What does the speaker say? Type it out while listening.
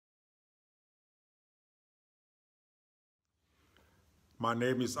My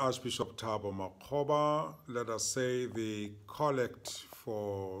name is Archbishop Thabo Makoba. Let us say the collect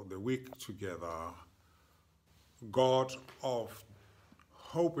for the week together. God of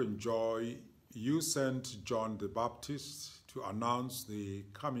hope and joy, you sent John the Baptist to announce the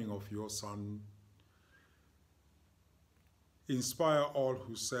coming of your Son. Inspire all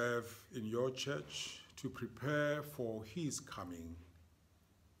who serve in your church to prepare for his coming.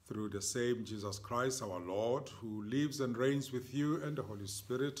 Through the same Jesus Christ our Lord, who lives and reigns with you and the Holy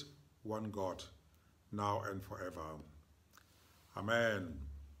Spirit, one God, now and forever. Amen.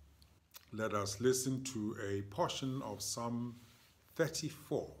 Let us listen to a portion of Psalm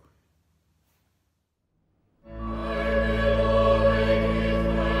 34.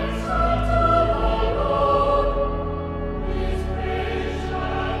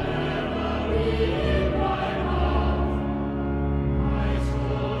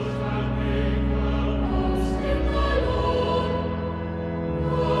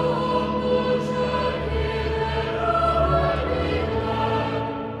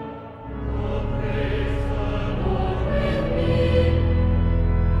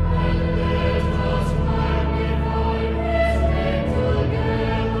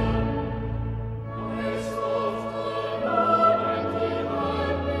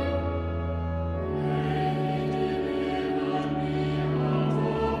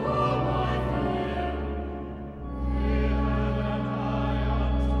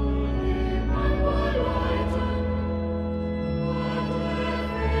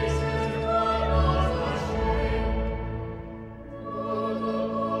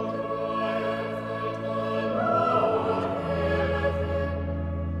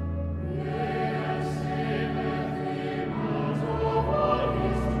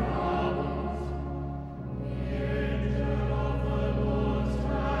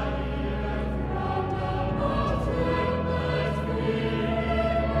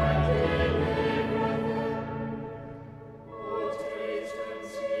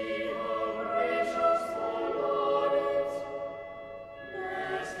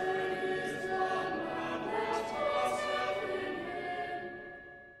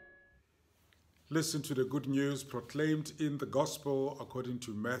 Listen to the good news proclaimed in the Gospel according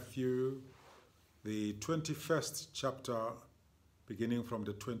to Matthew, the 21st chapter, beginning from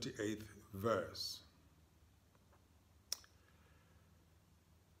the 28th verse.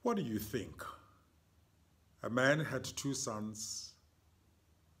 What do you think? A man had 2 sons.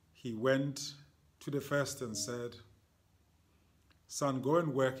 He went to the first and said, "Son, go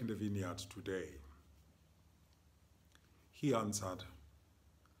and work in the vineyard today." He answered,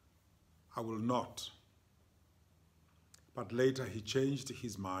 "I will not." But later he changed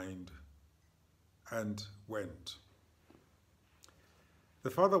his mind and went. The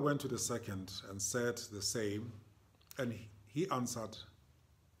father went to the second and said the same, and he answered,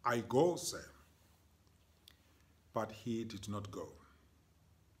 "I go, sir." But he did not go.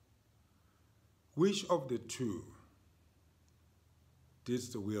 Which of the 2 did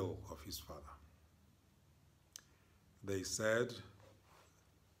the will of his father? They said,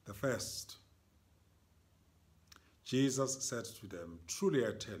 "The first." Jesus said to them, "Truly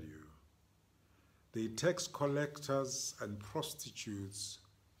I tell you, the tax collectors and prostitutes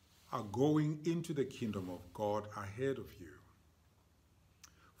are going into the kingdom of God ahead of you.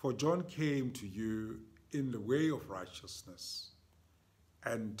 For John came to you in the way of righteousness,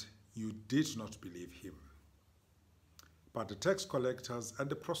 and you did not believe him. But the tax collectors and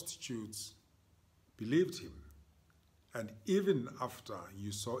the prostitutes believed him. And even after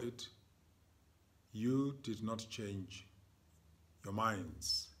you saw it, you did not change your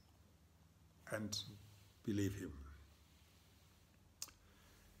minds and believe him."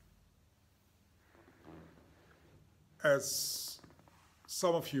 As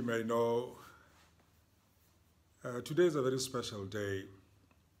some of you may know, today is a very special day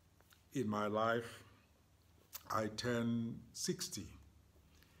in my life. I turn 60.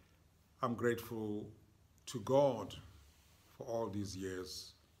 I'm grateful to God for all these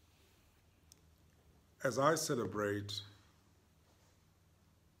years. As I celebrate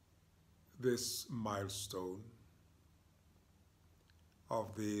this milestone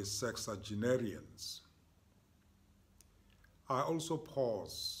of the sexagenarians, I also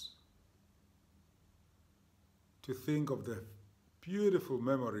pause to think of the beautiful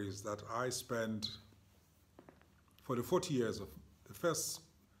memories that I spent for the 40 years of the first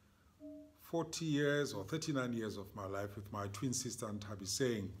 40 years or 39 years of my life with my twin sister and Thabo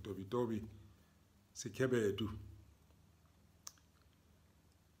saying, "Dobi, Sikebedu."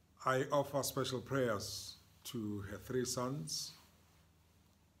 I offer special prayers to her 3 sons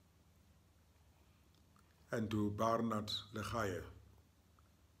and to Barnard Lechaye,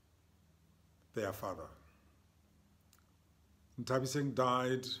 their father. Ntabiseng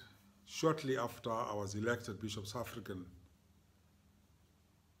died shortly after I was elected Bishop Suffragan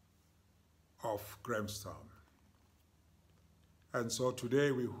of Grahamstown. And so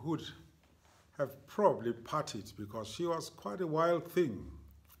today we would have probably parted because she was quite a wild thing.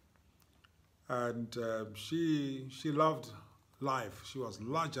 And she loved life. She was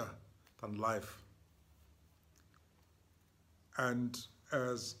larger than life. And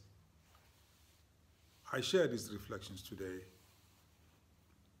as I share these reflections today,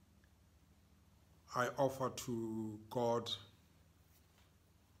 I offer to God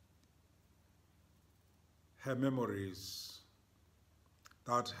her memories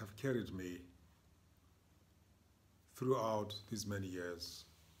that have carried me throughout these many years.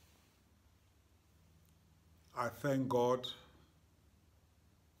 I thank God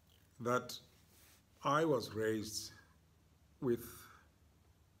that I was raised with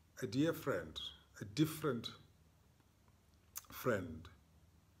a dear friend, a different friend,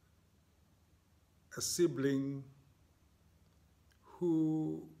 a sibling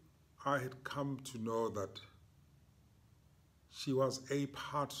who I had come to know that she was a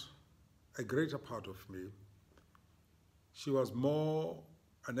greater part of me. She was more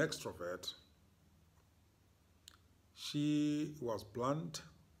an extrovert. She was blunt.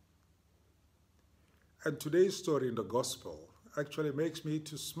 And today's story in the gospel actually makes me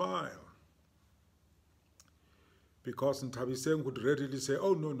to smile. Because Ntabiseng would readily say,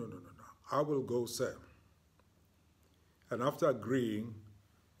 oh, no, I will go, sir. And after agreeing,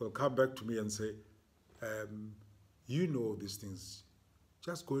 will come back to me and say, you know these things,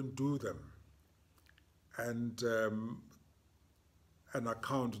 just go and do them. And an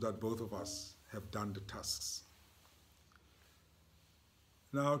account that both of us have done the tasks.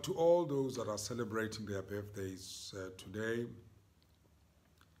 Now, to all those that are celebrating their birthdays today,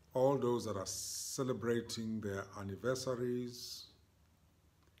 all those that are celebrating their anniversaries,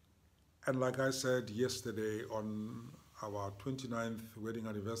 and like I said yesterday on our 29th wedding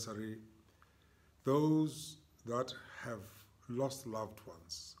anniversary, those that have lost loved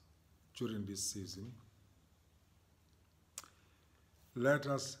ones during this season, let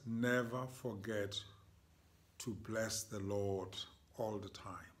us never forget to bless the Lord all the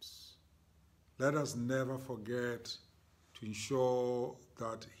times. Let us never forget to ensure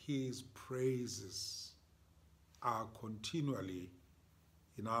that His praises are continually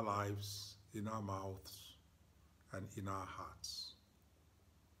in our lives, in our mouths, and in our hearts.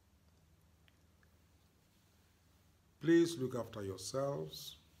 Please look after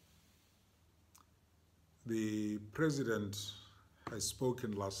yourselves. The President has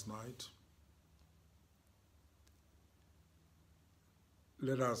spoken last night.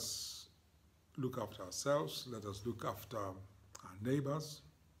 Let us look after ourselves. Let us look after our neighbors.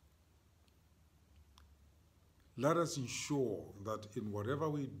 Let us ensure that in whatever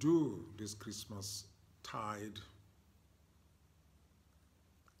we do this Christmas tide,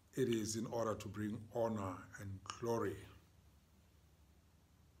 it is in order to bring honor and glory.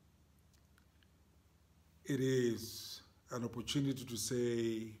 It is an opportunity to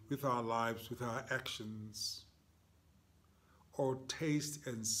say with our lives, with our actions, or taste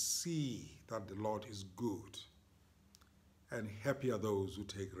and see that the Lord is good, and happy are those who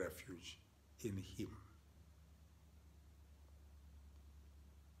take refuge in Him.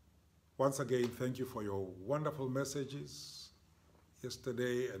 Once again, thank you for your wonderful messages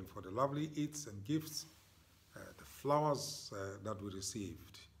yesterday and for the lovely eats and gifts, the flowers that we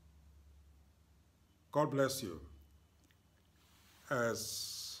received. God bless you.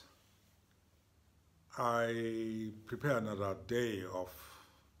 As I prepare another day of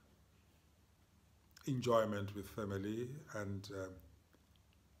enjoyment with family and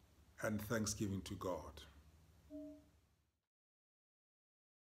thanksgiving to God.